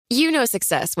You know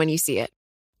success when you see it.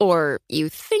 Or you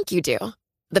think you do.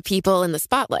 The people in the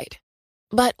spotlight.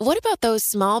 But what about those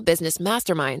small business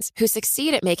masterminds who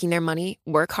succeed at making their money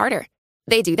work harder?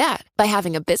 They do that by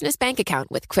having a business bank account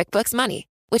with QuickBooks Money,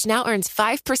 which now earns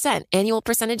 5% annual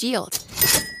percentage yield.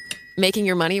 Making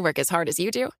your money work as hard as you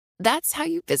do? That's how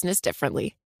you business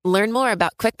differently. Learn more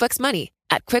about QuickBooks Money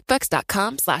at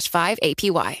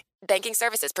quickbooks.com/5APY. Banking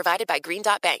services provided by Green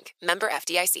Dot Bank. Member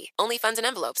FDIC. Only funds and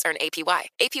envelopes earn APY.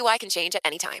 APY can change at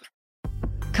any time.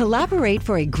 Collaborate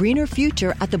for a greener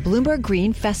future at the Bloomberg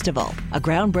Green Festival, a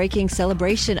groundbreaking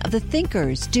celebration of the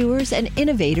thinkers, doers, and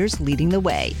innovators leading the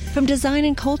way. From design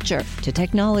and culture to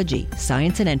technology,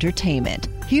 science, and entertainment.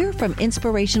 Hear from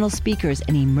inspirational speakers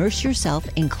and immerse yourself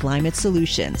in climate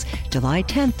solutions. July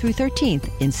 10th through 13th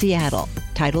in Seattle.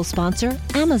 Title sponsor,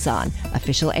 Amazon.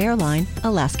 Official airline,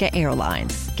 Alaska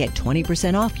Airlines. Get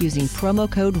 20% off using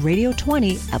promo code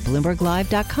Radio20 at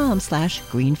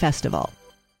BloombergLive.com/Green Festival.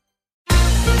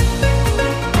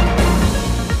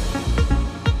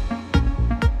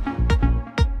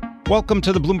 Welcome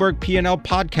to the Bloomberg P&L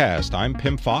podcast. I'm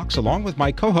Pim Fox, along with my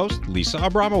co-host, Lisa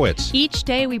Abramowitz. Each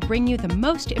day, we bring you the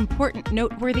most important,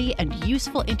 noteworthy, and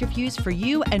useful interviews for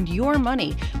you and your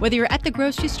money, whether you're at the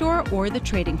grocery store or the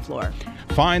trading floor.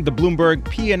 Find the Bloomberg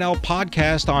P&L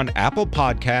podcast on Apple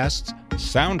Podcasts,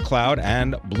 SoundCloud,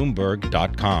 and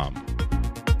Bloomberg.com.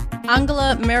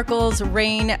 Angela Merkel's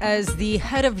reign as the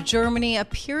head of Germany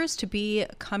appears to be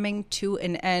coming to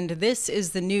an end. This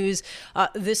is the news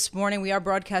this morning. We are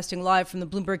broadcasting live from the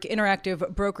Bloomberg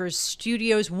Interactive Brokers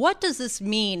studios. What does this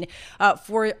mean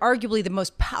for arguably the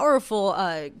most powerful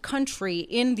country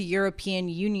in the European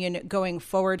Union going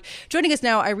forward? Joining us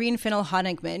now, Irene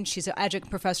Finnell-Honigman. She's an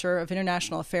adjunct professor of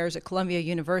international affairs at Columbia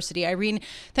University. Irene,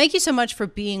 thank you so much for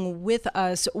being with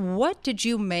us. What did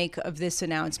you make of this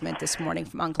announcement this morning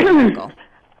from Angela Merkel?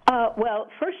 Well,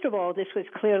 first of all, this was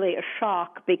clearly a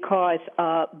shock because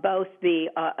both the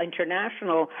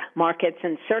international markets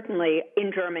and certainly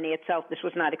in Germany itself, this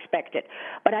was not expected.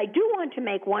 But I do want to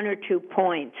make one or 2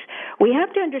 points. We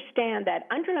have to understand that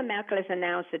Angela Merkel has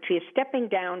announced that she is stepping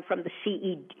down from the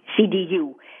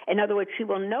CDU. In other words, she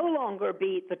will no longer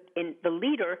be the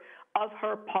leader of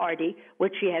her party,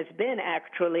 which she has been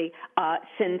actually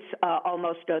since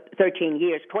almost 13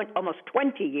 years, almost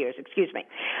 20 years, excuse me.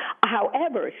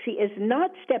 However, she is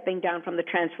not stepping down from the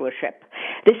chancellorship.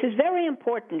 This is very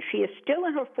important. She is still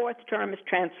in her 4th term as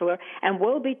chancellor and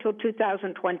will be till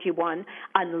 2021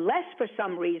 unless for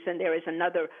some reason there is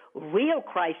another real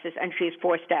crisis and she is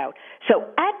forced out. So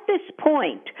at this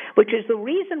point, which is the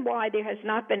reason why there has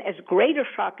not been as great a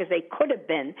shock as they could have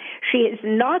been, she is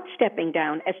not stepping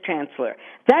down as chancellor.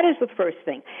 That is the first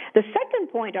thing. The second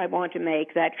point I want to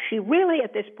make, that she really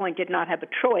at this point did not have a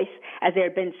choice, as there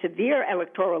had been severe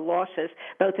electoral losses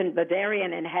both in Bavaria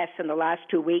and in Hesse in the last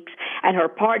 2 weeks, and her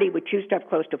party, which used to have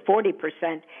close to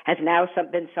 40%, has now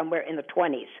been somewhere in the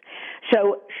 20s.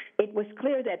 So it was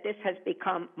clear that this has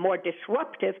become more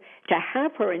disruptive to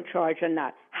have her in charge or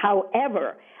not.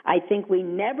 However, I think we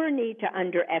never need to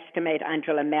underestimate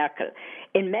Angela Merkel.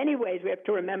 In many ways, we have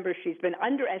to remember she's been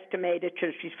underestimated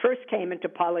since she first came into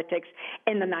politics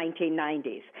in the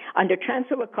 1990s. Under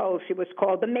Chancellor Kohl, she was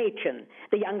called the Mädchen,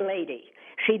 the young lady.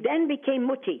 She then became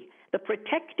Mutti, the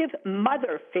protective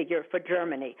mother figure for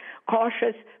Germany,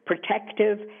 cautious,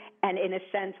 protective, and in a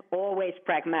sense, always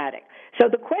pragmatic. So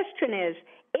the question is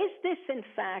this in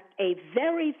fact a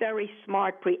very, very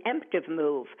smart preemptive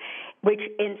move, which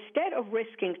instead of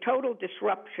risking total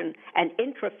disruption and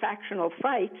intrafactional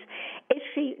fights, is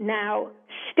she now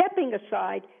stepping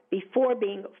aside before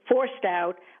being forced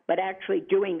out, but actually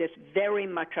doing this very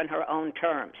much on her own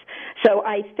terms? So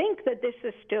I think that this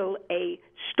is still a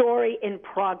story in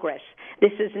progress.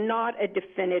 This is not a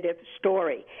definitive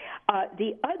story.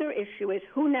 The other issue is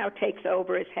who now takes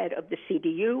over as head of the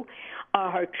CDU.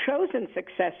 Her chosen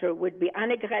successor would be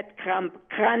Annegret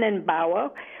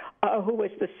Kramp-Karrenbauer, who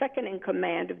was the second in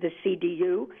command of the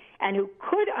CDU and who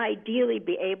could ideally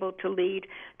be able to lead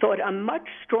toward a much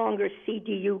stronger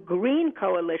CDU Green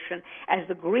coalition, as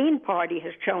the Green Party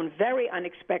has shown very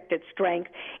unexpected strength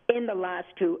in the last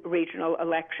 2 regional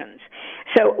elections.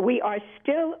 So we are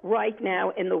still right now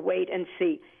in the wait and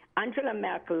see. Angela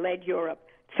Merkel led Europe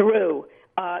through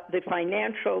the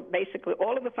financial, basically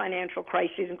all of the financial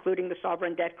crises, including the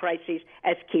sovereign debt crises,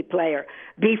 as key player.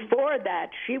 Before that,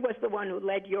 she was the one who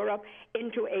led Europe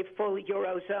into a full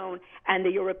Eurozone and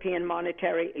the European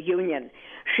Monetary Union.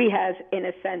 She has, in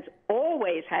a sense,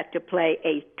 always had to play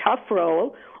a tough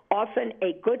role, often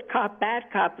a good cop, bad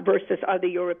cop versus other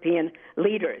European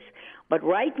leaders. But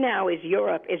right now,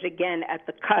 Europe is again at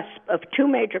the cusp of 2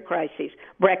 major crises,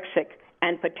 Brexit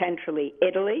and potentially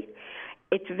Italy.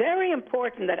 It's very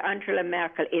important that Angela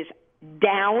Merkel is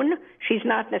down. She's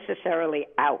not necessarily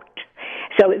out.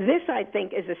 So this, I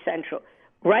think, is essential.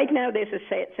 Right now, there's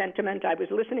a sentiment. I was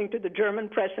listening to the German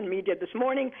press and media this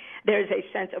morning. There's a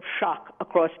sense of shock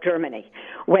across Germany.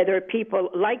 Whether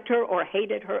people liked her or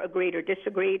hated her, agreed or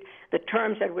disagreed, the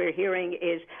terms that we're hearing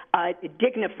is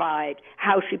dignified,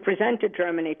 how she presented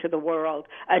Germany to the world,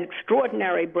 an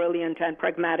extraordinary, brilliant, and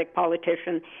pragmatic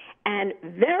politician, and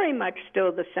very much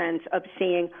still the sense of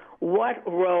seeing what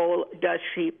role does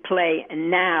she play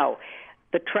now.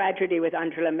 The tragedy with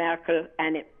Angela Merkel,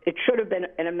 and it should have been,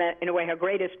 in a way, her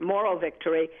greatest moral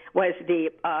victory, was the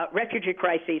refugee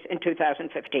crises in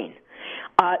 2015.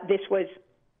 This was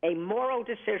a moral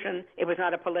decision. It was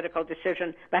not a political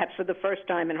decision, perhaps for the first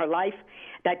time in her life,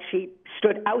 that she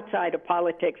stood outside of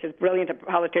politics, as brilliant a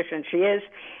politician she is,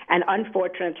 and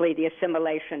unfortunately the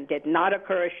assimilation did not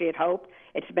occur as she had hoped.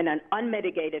 It's been an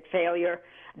unmitigated failure.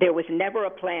 There was never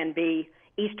a plan B.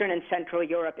 Eastern and Central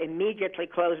Europe immediately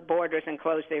closed borders and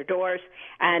closed their doors.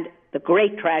 And the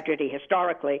great tragedy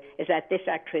historically is that this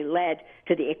actually led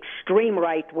to the extreme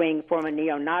right-wing former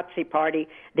neo-Nazi party,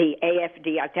 the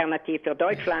AfD, Alternative für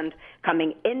Deutschland,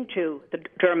 coming into the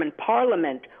German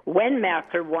parliament when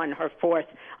Merkel won her fourth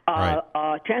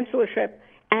chancellorship,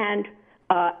 and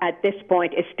at this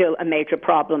point is still a major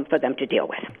problem for them to deal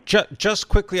with. Just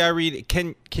quickly, Irene,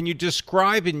 can you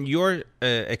describe in your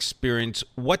experience,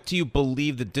 what do you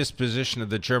believe the disposition of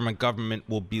the German government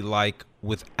will be like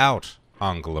without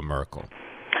Angela Merkel?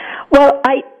 Well,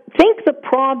 I think the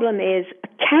problem is,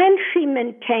 can she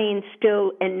maintain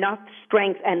still enough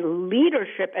strength and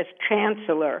leadership as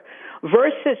chancellor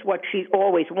versus what she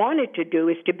always wanted to do,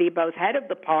 is to be both head of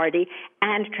the party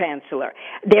and chancellor.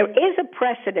 There is a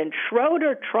precedent.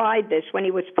 Schroeder tried this when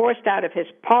he was forced out of his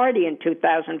party in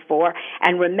 2004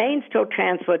 and remained still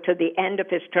chancellor to the end of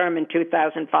his term in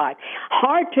 2005.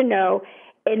 Hard to know.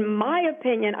 In my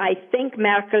opinion, I think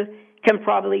Merkel can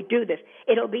probably do this.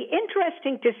 It'll be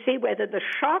interesting to see whether the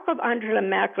shock of Angela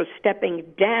Merkel stepping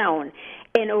down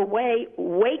in a way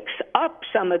wakes up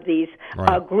some of these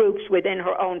groups within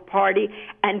her own party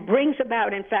and brings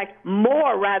about, in fact,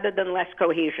 more rather than less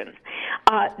cohesion.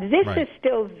 This is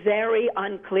still very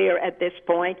unclear at this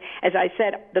point. As I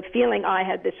said, the feeling I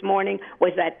had this morning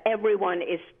was that everyone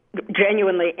is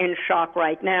genuinely in shock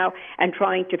right now and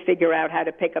trying to figure out how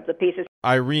to pick up the pieces.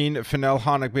 Irene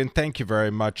Fennell-Honigman, thank you very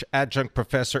much. Adjunct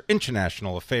Professor,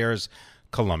 International Affairs,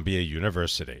 Columbia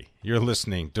University. You're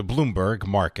listening to Bloomberg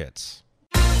Markets.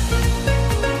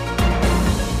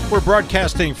 We're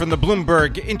broadcasting from the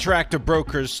Bloomberg Interactive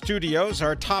Brokers studios.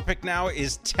 Our topic now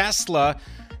is Tesla.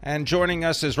 And joining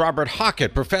us is Robert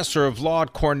Hockett, professor of law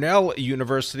at Cornell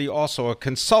University, also a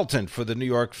consultant for the New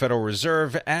York Federal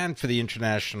Reserve and for the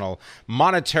International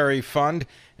Monetary Fund.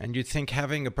 And you'd think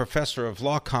having a professor of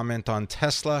law comment on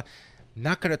Tesla,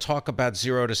 not going to talk about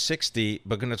 0 to 60,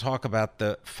 but going to talk about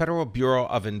the Federal Bureau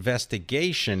of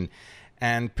Investigation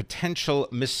and potential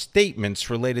misstatements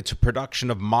related to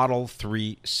production of Model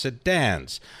 3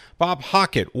 sedans. Bob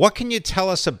Hockett, what can you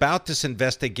tell us about this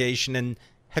investigation, and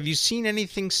have you seen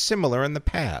anything similar in the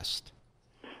past?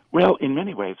 Well, in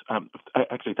many ways,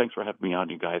 actually, thanks for having me on,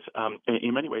 you guys.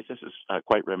 In many ways, this is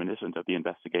quite reminiscent of the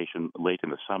investigation late in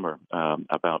the summer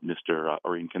about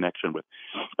or in connection with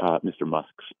Mr.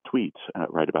 Musk's tweets,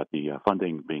 right, about the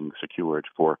funding being secured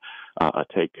for a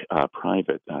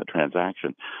take-private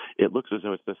transaction. It looks as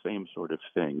though it's the same sort of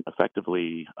thing.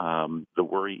 Effectively, the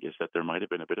worry is that there might have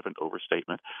been a bit of an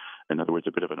overstatement, in other words,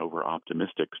 a bit of an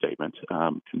over-optimistic statement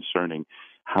concerning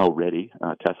how ready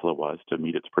Tesla was to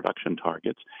meet its production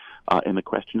targets. And the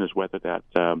question is whether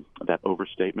that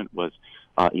overstatement was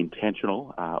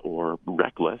intentional or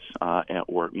reckless,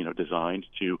 or designed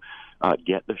to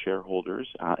get the shareholders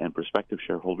and prospective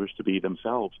shareholders to be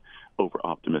themselves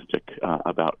over-optimistic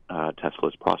about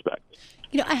Tesla's prospects.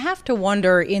 I have to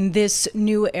wonder, in this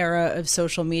new era of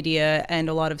social media and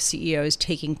a lot of CEOs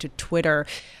taking to Twitter,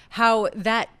 how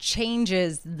that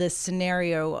changes the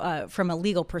scenario from a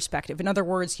legal perspective. In other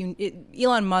words,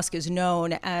 Elon Musk is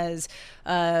known as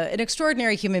an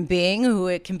extraordinary human being who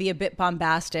it can be a bit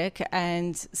bombastic.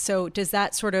 And so does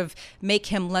that sort of make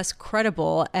him less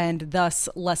credible and thus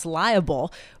less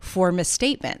liable for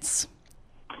misstatements?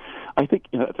 I think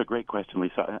that's a great question,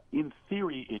 Lisa. In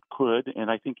theory, it could, and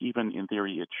I think even in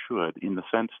theory it should, in the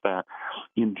sense that,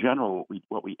 in general,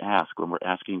 what we ask when we're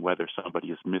asking whether somebody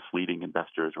is misleading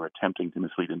investors or attempting to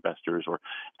mislead investors or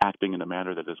acting in a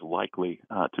manner that is likely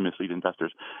to mislead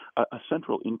investors, a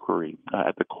central inquiry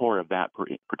at the core of that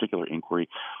particular inquiry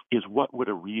is what would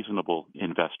a reasonable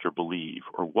investor believe,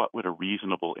 or what would a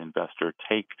reasonable investor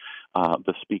take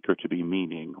the speaker to be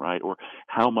meaning, right? Or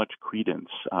how much credence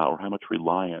or how much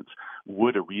reliance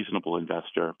would a reasonable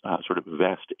investor sort of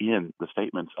vest in the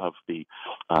statements of the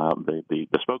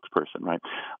spokesperson, right?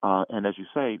 And as you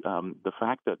say, the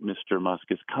fact that Mr. Musk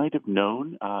is kind of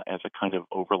known as a kind of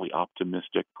overly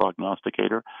optimistic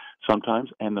prognosticator sometimes,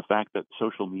 and the fact that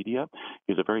social media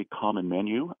is a very common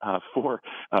menu for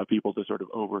people to sort of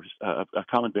a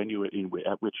common venue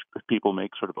at which people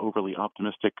make sort of overly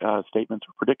optimistic statements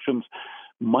or predictions,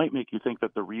 might make you think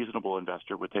that the reasonable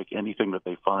investor would take anything that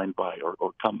they find by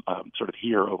or come sort of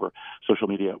hear over social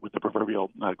media with the proverbial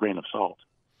grain of salt.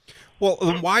 Well,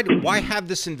 why have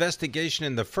this investigation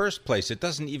in the first place? It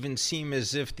doesn't even seem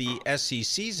as if the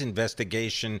SEC's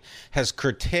investigation has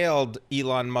curtailed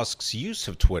Elon Musk's use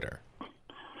of Twitter.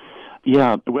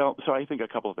 Yeah, well, so I think a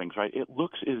couple of things, right? It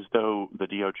looks as though the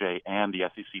DOJ and the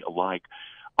SEC alike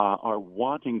are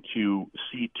wanting to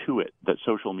see to it that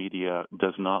social media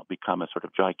does not become a sort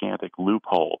of gigantic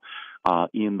loophole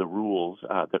in the rules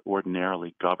that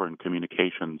ordinarily govern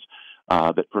communications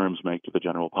that firms make to the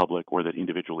general public or that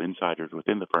individual insiders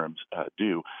within the firms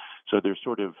do. So they're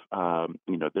sort of,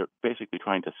 they're basically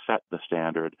trying to set the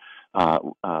standard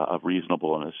of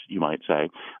reasonableness, you might say,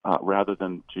 rather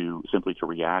than to simply to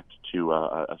react to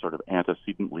a sort of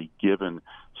antecedently given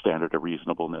standard of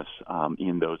reasonableness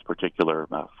in those particular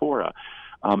fora.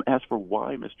 As for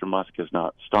why Mr. Musk has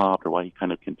not stopped or why he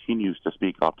kind of continues to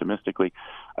speak optimistically,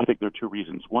 I think there are two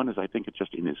reasons. One is I think it's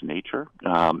just in his nature,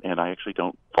 and I actually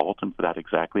don't fault him for that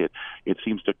exactly. It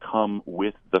seems to come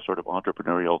with the sort of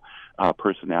entrepreneurial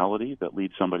personality that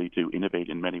leads somebody to innovate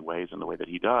in many ways in the way that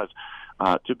he does,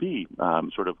 to be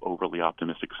sort of overly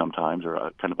optimistic sometimes or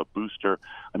a kind of a booster.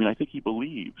 I mean, I think he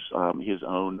believes his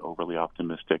own overly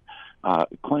optimistic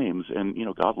claims, and,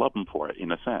 God love him for it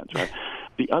in a sense, right?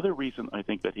 The other reason I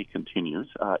think that he continues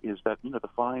is that, the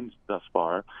fines thus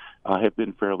far have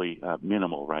been fairly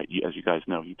minimal, right? As you guys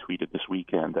know, he tweeted this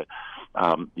weekend that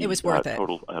it was worth it.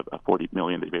 Total of $40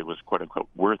 million that he made was quote unquote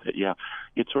worth it. Yeah,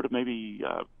 it's sort of maybe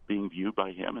being viewed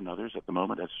by him and others at the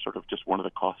moment as sort of just one of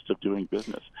the costs of doing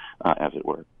business, as it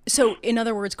were. So, in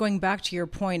other words, going back to your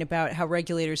point about how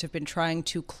regulators have been trying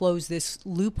to close this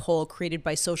loophole created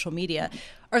by social media,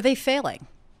 are they failing?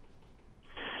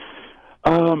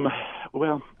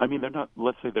 Well, I mean,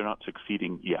 let's say they're not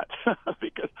succeeding yet,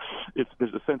 because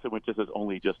there's a sense in which this has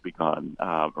only just begun,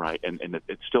 right? And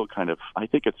it's still kind of, I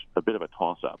think it's a bit of a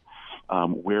toss-up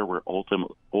where we're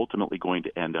ultimately going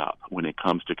to end up when it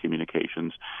comes to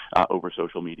communications over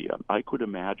social media. I could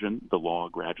imagine the law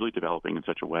gradually developing in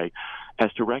such a way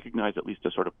as to recognize at least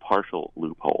a sort of partial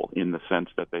loophole, in the sense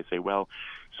that they say, well,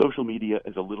 social media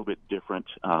is a little bit different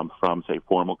from, say,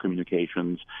 formal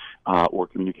communications or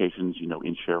communications,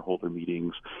 in shareholder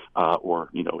meetings or,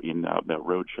 in the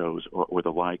road shows or the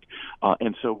like.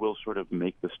 And so we'll sort of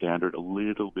make the standard a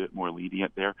little bit more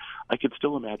lenient there. I could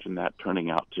still imagine that turning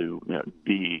out to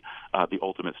be the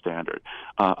ultimate standard.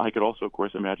 I could also, of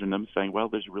course, imagine them saying, well,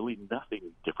 there's really nothing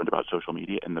different about social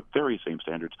media, and the very same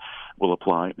standards will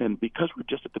apply. And because we're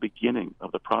just at the beginning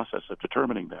of the process of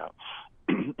determining that,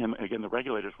 and again, the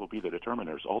regulators will be the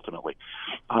determiners ultimately.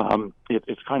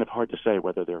 It's kind of hard to say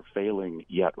whether they're failing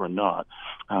yet or not,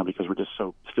 because we're just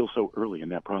still so early in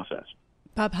that process.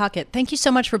 Bob Hockett, thank you so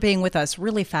much for being with us.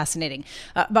 Really fascinating.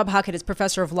 Bob Hockett is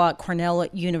professor of law at Cornell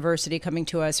University, coming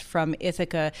to us from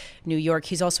Ithaca, New York.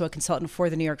 He's also a consultant for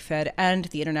the New York Fed and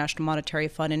the International Monetary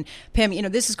Fund. And Pam,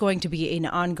 this is going to be an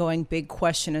ongoing big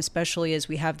question, especially as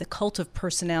we have the cult of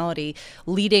personality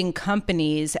leading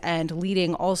companies and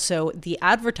leading also the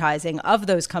advertising of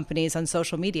those companies on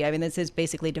social media. I mean, this is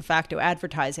basically de facto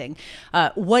advertising.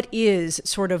 What is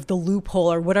sort of the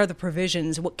loophole, or what are the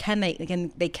provisions? What can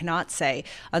they cannot say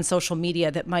on social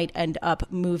media that might end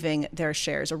up moving their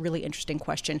shares? A really interesting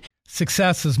question.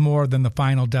 Success is more than the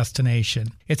final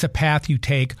destination. It's a path you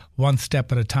take one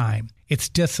step at a time. It's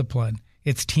discipline,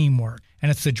 it's teamwork, and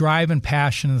it's the drive and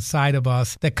passion inside of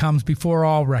us that comes before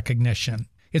all recognition.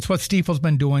 It's what Stifel's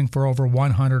been doing for over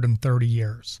 130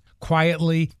 years.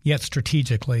 Quietly, yet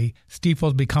strategically,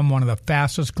 Stifel's become one of the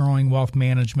fastest growing wealth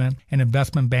management and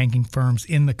investment banking firms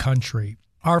in the country.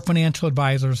 Our financial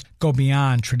advisors go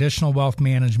beyond traditional wealth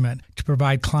management to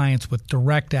provide clients with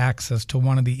direct access to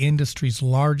one of the industry's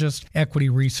largest equity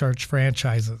research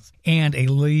franchises and a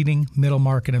leading middle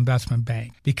market investment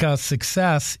bank. Because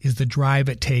success is the drive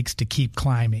it takes to keep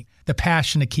climbing, the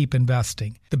passion to keep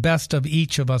investing, the best of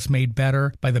each of us made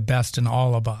better by the best in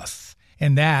all of us.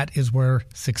 And that is where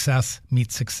success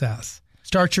meets success.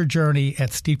 Start your journey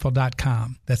at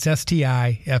Stifel.com. That's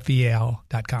STIFEL.com.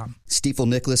 Stifel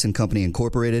Nicholas and Company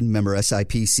Incorporated, member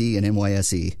SIPC and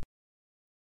NYSE.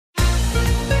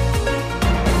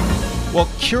 Well,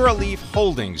 Curaleaf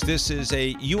Holdings, this is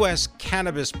a U.S.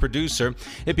 cannabis producer.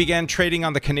 It began trading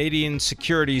on the Canadian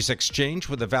Securities Exchange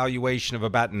with a valuation of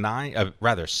about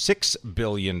 $6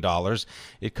 billion.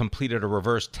 It completed a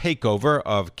reverse takeover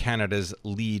of Canada's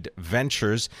Lead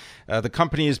Ventures. The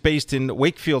company is based in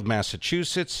Wakefield,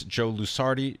 Massachusetts. Joe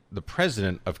Lusardi, the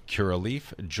president of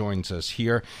Curaleaf, joins us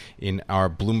here in our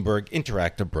Bloomberg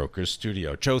Interactive Brokers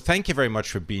studio. Joe, thank you very much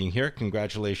for being here.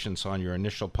 Congratulations on your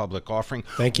initial public offering.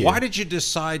 Thank you. Why did you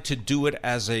decide to do it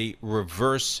as a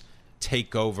reverse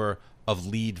takeover of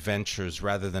Lead Ventures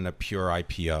rather than a pure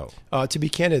IPO? To be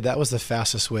candid, that was the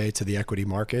fastest way to the equity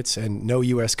markets, and no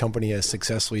U.S. company has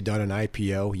successfully done an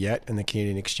IPO yet in the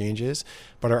Canadian exchanges.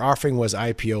 But our offering was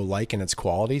IPO-like in its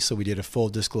quality, so we did a full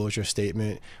disclosure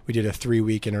statement. We did a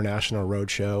 3-week international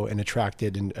roadshow and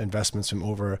attracted investments from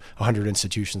over 100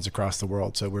 institutions across the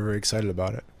world. So we're very excited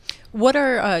about it. What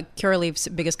are Curaleaf's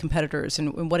biggest competitors,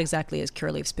 and what exactly is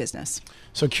Curaleaf's business?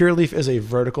 So Curaleaf is a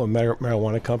vertical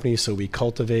marijuana company, so we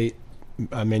cultivate,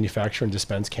 manufacture, and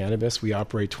dispense cannabis. We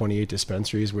operate 28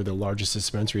 dispensaries. We're the largest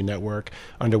dispensary network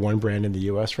under one brand in the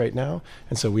U.S. right now,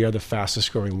 and so we are the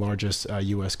fastest growing, largest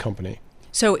U.S. company.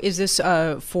 So is this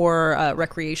for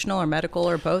recreational or medical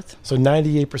or both? So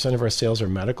 98% of our sales are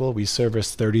medical. We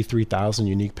serviced 33,000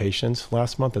 unique patients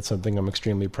last month. That's something I'm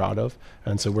extremely proud of.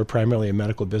 And so we're primarily a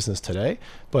medical business today,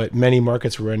 but many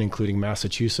markets we're in, including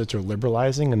Massachusetts, are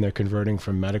liberalizing and they're converting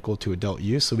from medical to adult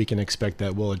use. So we can expect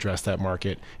that we'll address that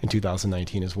market in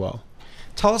 2019 as well.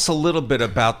 Tell us a little bit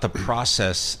about the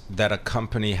process that a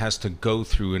company has to go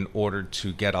through in order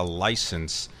to get a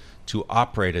license to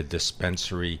operate a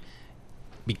dispensary,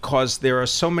 because there are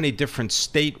so many different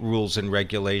state rules and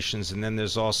regulations, and then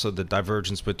there's also the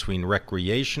divergence between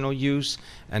recreational use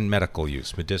and medical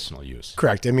use, medicinal use.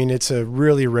 Correct. I mean, it's a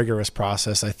really rigorous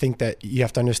process. I think that you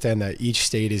have to understand that each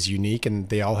state is unique and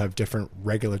they all have different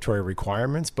regulatory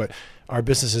requirements, but our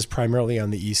business is primarily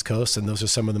on the East Coast, and those are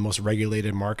some of the most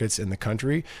regulated markets in the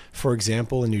country. For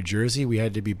example, in New Jersey, we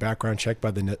had to be background checked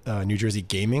by the New Jersey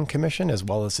Gaming Commission as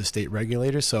well as the state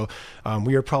regulators. So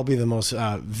we are probably the most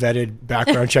vetted,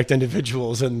 background checked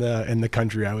individuals in the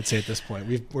country, I would say at this point.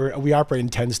 We operate in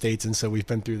 10 states, and so we've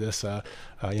been through this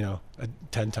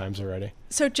 10 times already.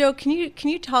 So, Joe, can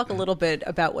you talk a little bit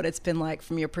about what it's been like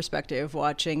from your perspective,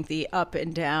 watching the up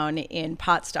and down in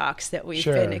pot stocks that we've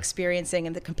been experiencing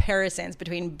and the comparisons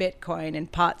between Bitcoin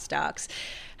and pot stocks?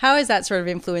 How has that sort of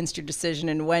influenced your decision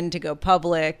and when to go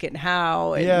public and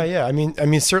how? Yeah. I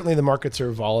mean, certainly the markets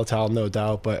are volatile, no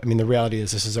doubt. But I mean, the reality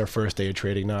is this is our first day of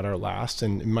trading, not our last.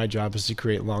 And my job is to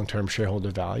create long-term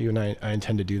shareholder value, and I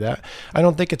intend to do that. I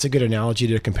don't think it's a good analogy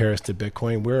to compare us to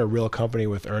Bitcoin. We're a real company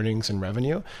with earnings and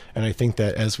revenue, and I think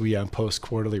that as we post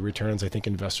quarterly returns, I think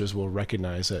investors will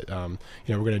recognize that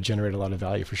we're going to generate a lot of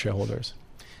value for shareholders.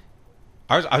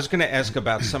 I was going to ask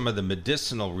about some of the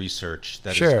medicinal research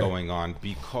that is going on,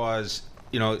 because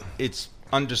it's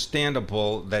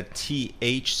understandable that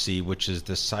THC, which is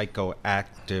the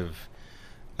psychoactive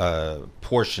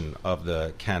portion of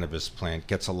the cannabis plant,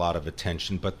 gets a lot of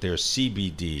attention, but there's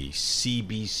CBD,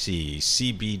 CBC,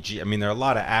 CBG. I mean, there are a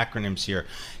lot of acronyms here.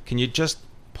 Can you just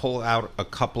pull out a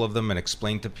couple of them and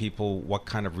explain to people what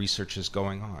kind of research is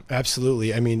going on?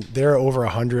 Absolutely. I mean, there are over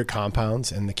 100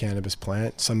 compounds in the cannabis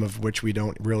plant, some of which we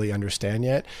don't really understand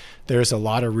yet. There's a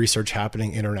lot of research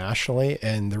happening internationally,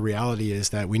 and the reality is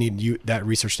that we need that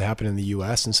research to happen in the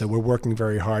U.S., and so we're working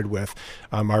very hard with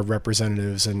our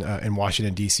representatives in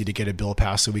Washington, D.C. to get a bill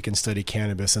passed so we can study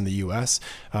cannabis in the U.S.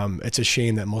 It's a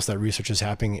shame that most of that research is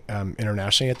happening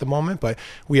internationally at the moment, but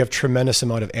we have tremendous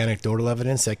amount of anecdotal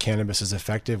evidence that cannabis is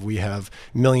effective. We have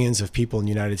millions of people in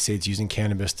the United States using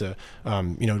cannabis to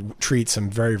treat some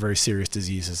very, very serious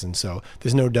diseases, and so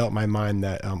there's no doubt in my mind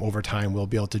that over time we'll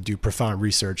be able to do profound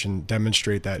research and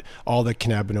demonstrate that all the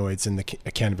cannabinoids in the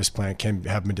cannabis plant can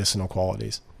have medicinal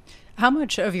qualities. How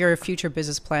much of your future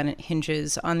business plan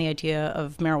hinges on the idea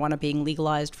of marijuana being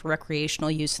legalized for recreational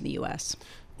use in the U.S.?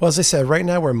 Well, as I said, right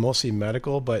now we're mostly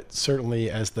medical, but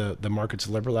certainly as the markets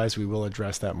liberalize, we will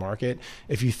address that market.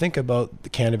 If you think about the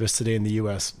cannabis today in the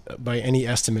U.S., by any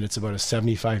estimate, it's about a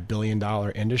 $75 billion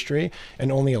industry,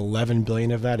 and only $11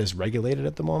 billion of that is regulated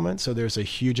at the moment. So there's a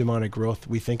huge amount of growth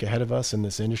we think ahead of us in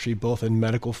this industry, both in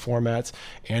medical formats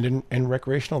and in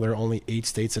recreational. There are only 8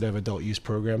 states that have adult use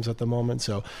programs at the moment.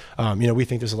 So, we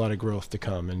think there's a lot of growth to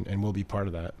come, and we'll be part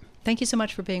of that. Thank you so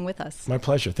much for being with us. My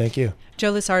pleasure. Thank you.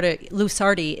 Joe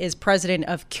Lusardi is president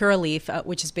of Curaleaf,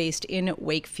 which is based in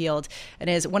Wakefield,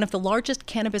 and is one of the largest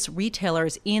cannabis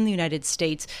retailers in the United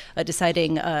States,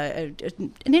 deciding an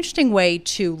interesting way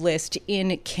to list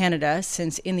in Canada,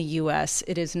 since in the U.S.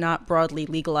 it is not broadly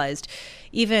legalized,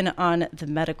 even on the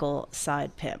medical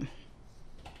side, Pim.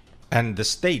 And the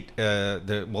state,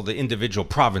 the individual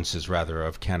provinces, rather,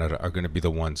 of Canada are going to be the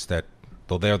ones that,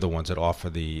 though they're the ones that offer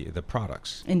the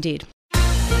products. Indeed.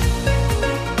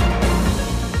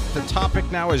 The topic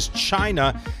now is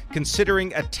China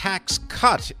considering a tax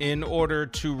cut in order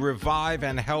to revive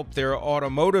and help their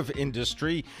automotive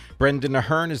industry. Brendan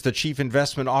Ahern is the Chief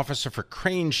Investment Officer for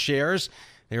Crane Shares.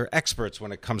 They are experts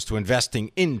when it comes to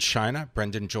investing in China.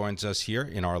 Brendan joins us here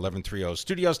in our 1130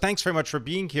 studios. Thanks very much for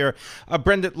being here.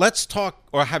 Brendan, let's talk,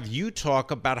 or have you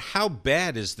talk about how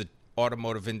bad is the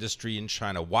automotive industry in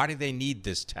China? Why do they need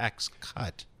this tax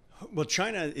cut? Well,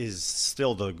 China is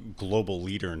still the global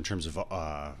leader in terms of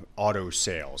auto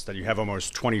sales. That you have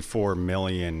almost 24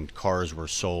 million cars were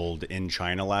sold in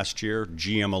China last year.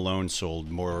 GM alone sold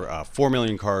more 4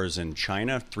 million cars in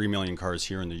China, 3 million cars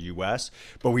here in the U.S.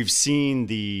 But we've seen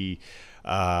the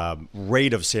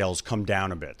rate of sales come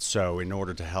down a bit. So in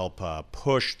order to help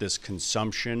push this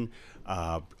consumption,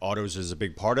 autos is a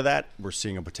big part of that. We're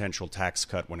seeing a potential tax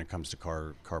cut when it comes to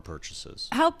car purchases.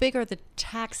 How big are the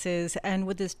taxes, and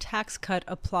would this tax cut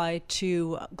apply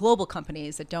to global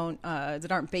companies that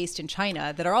aren't based in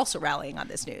China that are also rallying on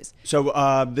this news? So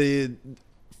the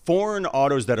foreign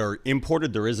autos that are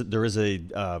imported, there is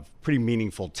a pretty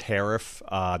meaningful tariff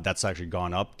that's actually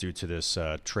gone up due to this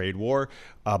trade war.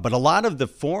 But a lot of the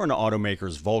foreign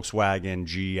automakers, Volkswagen,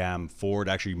 GM, Ford,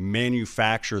 actually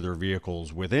manufacture their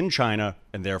vehicles within China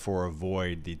and therefore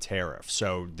avoid the tariff.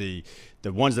 So the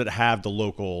ones that have the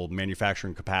local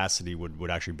manufacturing capacity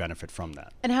would actually benefit from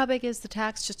that. And how big is the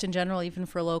tax just in general, even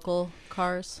for local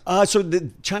cars?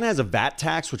 China has a VAT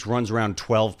tax which runs around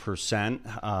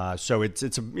 12%. So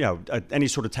it's any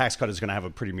sort of tax cut is going to have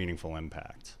a pretty meaningful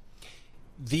impact.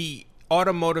 The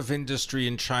automotive industry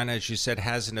in China, as you said,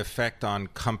 has an effect on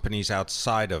companies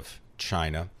outside of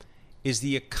China. Is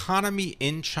the economy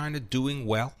in China doing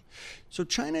well? So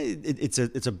China,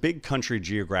 it's a big country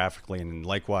geographically, and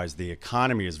likewise, the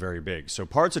economy is very big. So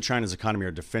parts of China's economy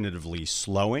are definitively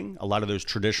slowing. A lot of those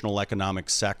traditional economic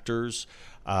sectors.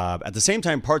 At the same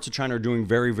time, parts of China are doing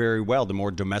very, very well. The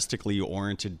more domestically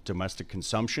oriented domestic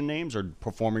consumption names are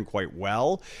performing quite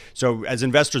well. So as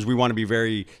investors, we want to be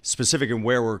very specific in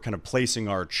where we're kind of placing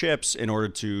our chips in order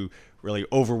to really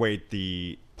overweight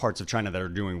the parts of China that are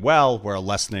doing well, while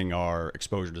lessening our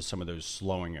exposure to some of those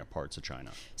slowing parts of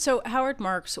China. So Howard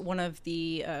Marks, one of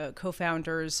the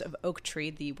co-founders of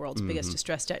Oaktree, the world's biggest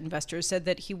distressed debt investor, said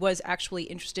that he was actually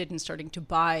interested in starting to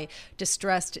buy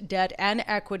distressed debt and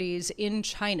equities in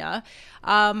China.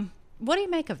 What do you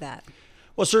make of that?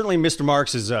 Well, certainly Mr.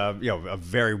 Marks is a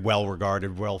very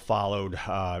well-regarded, well-followed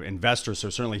investor, so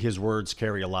certainly his words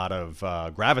carry a lot of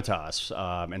gravitas.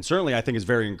 And certainly I think it's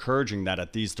very encouraging that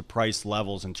at these price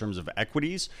levels in terms of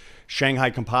equities, Shanghai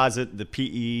Composite, the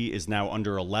PE is now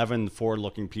under 11, the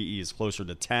forward-looking PE is closer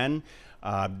to 10.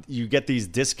 You get these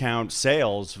discount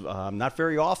sales not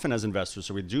very often as investors,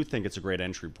 so we do think it's a great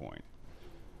entry point.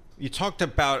 You talked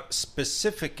about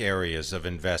specific areas of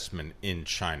investment in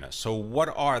China. So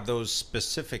what are those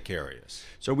specific areas?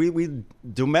 So we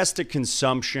domestic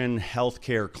consumption,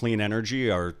 healthcare, clean energy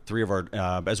are three of our,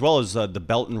 as well as the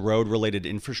Belt and Road related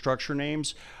infrastructure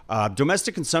names.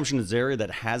 Domestic consumption is an area that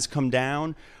has come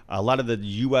down. A lot of the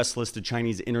U.S. listed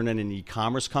Chinese internet and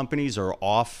e-commerce companies are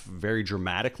off very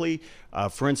dramatically.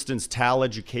 For instance, TAL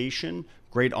Education,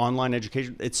 great online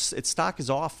education. Its stock is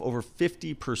off over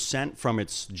 50% from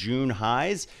its June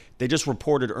highs. They just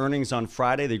reported earnings on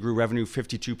Friday. They grew revenue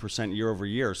 52% year over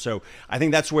year. So I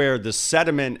think that's where the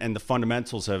sentiment and the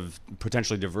fundamentals have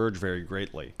potentially diverged very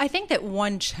greatly. I think that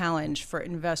one challenge for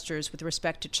investors with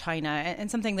respect to China, and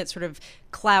something that sort of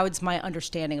clouds my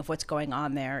understanding of what's going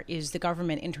on there, is the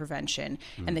government intervention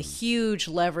and the huge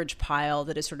leverage pile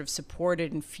that has sort of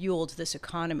supported and fueled this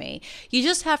economy. You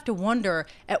just have to wonder,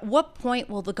 at what point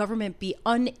will the government be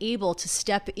unable to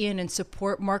step in and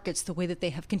support markets the way that they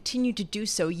have continued to do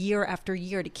so year year after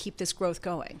year to keep this growth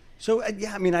going? So,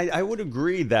 yeah, I mean, I would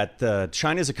agree that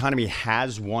China's economy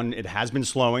it has been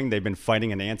slowing. They've been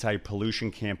fighting an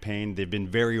anti-pollution campaign. They've been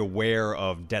very aware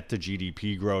of debt to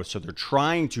GDP growth. So they're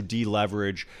trying to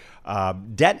deleverage.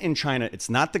 Debt in China, it's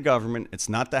not the government, it's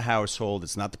not the household,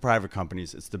 it's not the private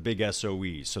companies, it's the big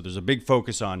SOEs. So there's a big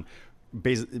focus on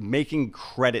making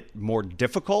credit more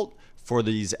difficult for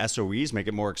these SOEs, make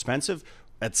it more expensive.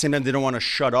 At the same time, they don't want to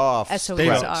shut off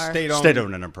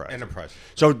state-owned enterprise.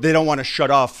 So they don't want to shut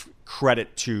off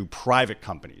credit to private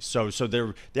companies. So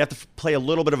they have to play a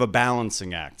little bit of a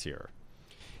balancing act here.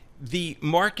 The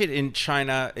market in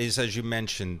China is, as you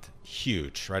mentioned,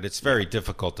 huge, right? It's very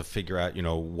difficult to figure out,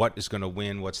 what is going to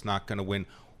win, what's not going to win.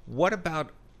 What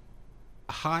about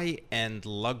high-end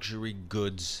luxury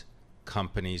goods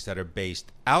companies that are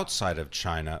based outside of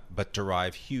China but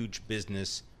derive huge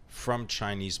business from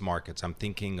Chinese markets? I'm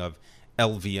thinking of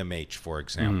LVMH, for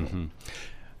example. Mm-hmm.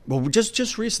 Well,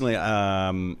 just recently,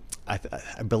 I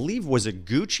believe, was it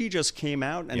Gucci just came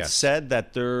out and said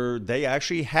that they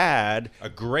actually had a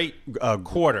great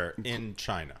quarter in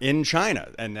China.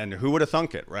 And who would have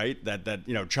thunk it, right?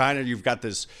 That China, you've got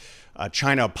this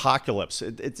China apocalypse.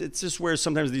 It's just where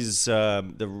sometimes these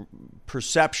the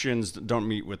perceptions don't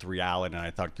meet with reality. And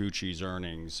I thought Gucci's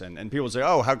earnings and people say,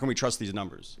 oh, how can we trust these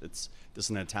numbers? This is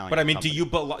an Italian. But I mean,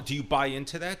 company. do you buy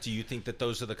into that? Do you think that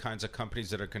those are the kinds of companies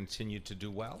that are continued to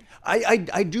do well?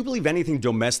 I do believe anything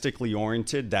domestically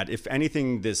oriented, that if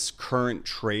anything, this current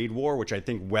trade war, which I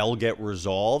think will get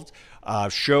resolved,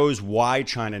 shows why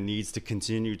China needs to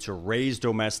continue to raise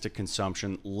domestic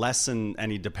consumption, lessen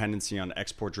any dependency on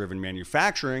export-driven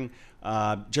manufacturing,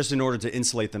 just in order to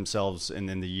insulate themselves in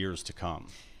the years to come.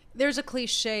 There's a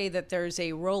cliche that there's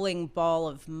a rolling ball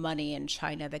of money in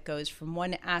China that goes from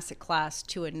one asset class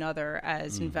to another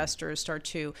as investors start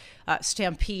to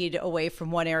stampede away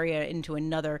from one area into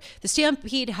another. The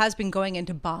stampede has been going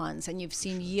into bonds, and you've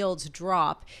seen yields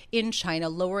drop in China,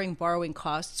 lowering borrowing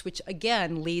costs, which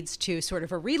again leads to sort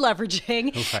of a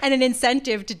re-leveraging and an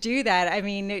incentive to do that. I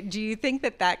mean, do you think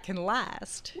that can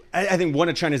last? I think one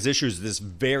of China's issues is this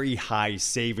very high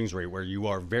savings rate where you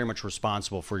are very much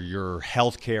responsible for your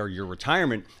health care, your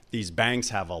retirement. These banks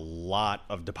have a lot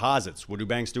of deposits. What do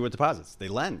banks do with deposits? They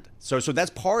lend. So that's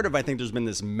part of, I think there's been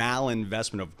this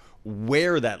malinvestment of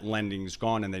where that lending's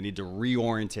gone, and they need to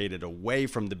reorientate it away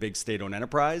from the big state-owned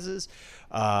enterprises,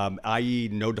 i.e.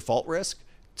 no default risk,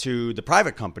 to the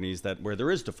private companies where there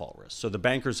is default risk. So the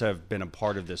bankers have been a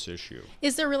part of this issue.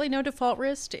 Is there really no default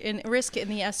risk in the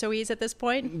SOEs at this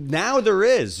point? Now there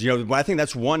is. I think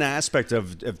that's one aspect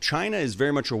of China is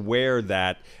very much aware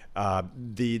that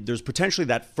there's potentially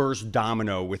that first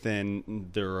domino within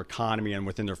their economy and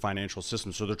within their financial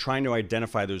system. So they're trying to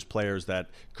identify those players that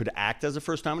could act as a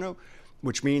first domino,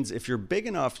 which means if you're big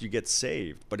enough, you get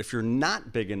saved. But if you're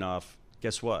not big enough,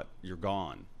 guess what? You're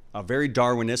gone. Very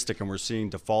Darwinistic, and we're seeing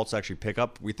defaults actually pick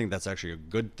up. We think that's actually a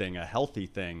good thing, a healthy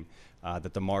thing,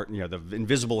 that the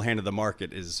invisible hand of the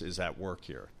market is at work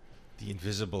here. The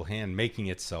invisible hand making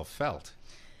itself felt.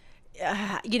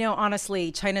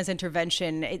 Honestly, China's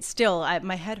intervention, it's still,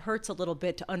 my head hurts a little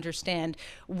bit to understand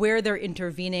where they're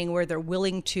intervening, where they're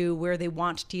willing to, where they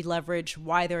want to deleverage,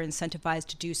 why they're incentivized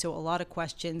to do so. A lot of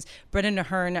questions. Brendan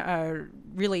Ahern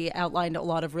really outlined a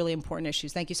lot of really important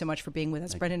issues. Thank you so much for being with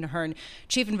us. Brendan Ahern,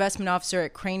 Chief Investment Officer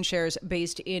at Crane Shares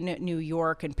based in New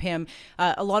York. And Pim,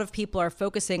 a lot of people are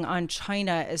focusing on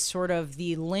China as sort of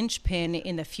the linchpin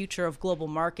in the future of global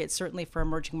markets, certainly for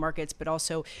emerging markets, but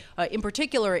also in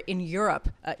particular in Europe,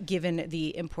 given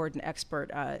the import and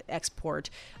export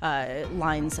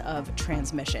lines of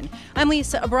transmission. I'm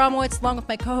Lisa Abramowitz, along with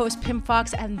my co-host Pim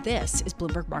Fox, and this is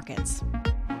Bloomberg Markets.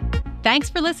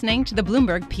 Thanks for listening to the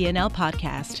Bloomberg P&L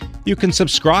podcast. You can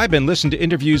subscribe and listen to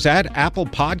interviews at Apple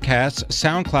Podcasts,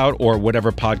 SoundCloud, or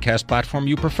whatever podcast platform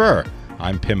you prefer.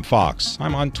 I'm Pim Fox.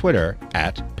 I'm on Twitter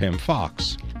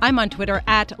 @PimFox. I'm on Twitter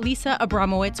 @Lisa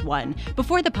Abramowitz1.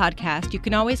 Before the podcast, you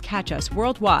can always catch us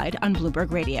worldwide on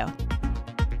Bloomberg Radio.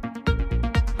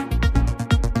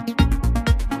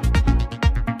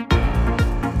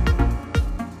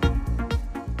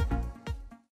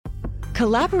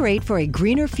 Collaborate for a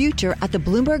greener future at the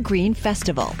Bloomberg Green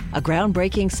Festival, a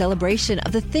groundbreaking celebration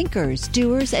of the thinkers,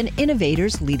 doers, and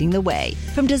innovators leading the way.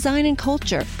 From design and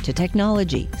culture to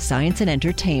technology, science, and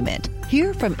entertainment.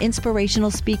 Hear from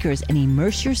inspirational speakers and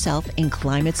immerse yourself in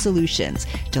climate solutions.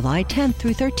 July 10th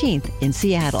through 13th in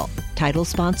Seattle. Title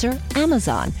sponsor,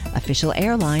 Amazon. Official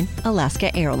airline,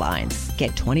 Alaska Airlines.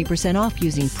 Get 20% off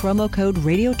using promo code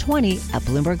radio20 at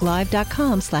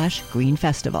BloombergLive.com/Green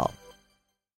Festival.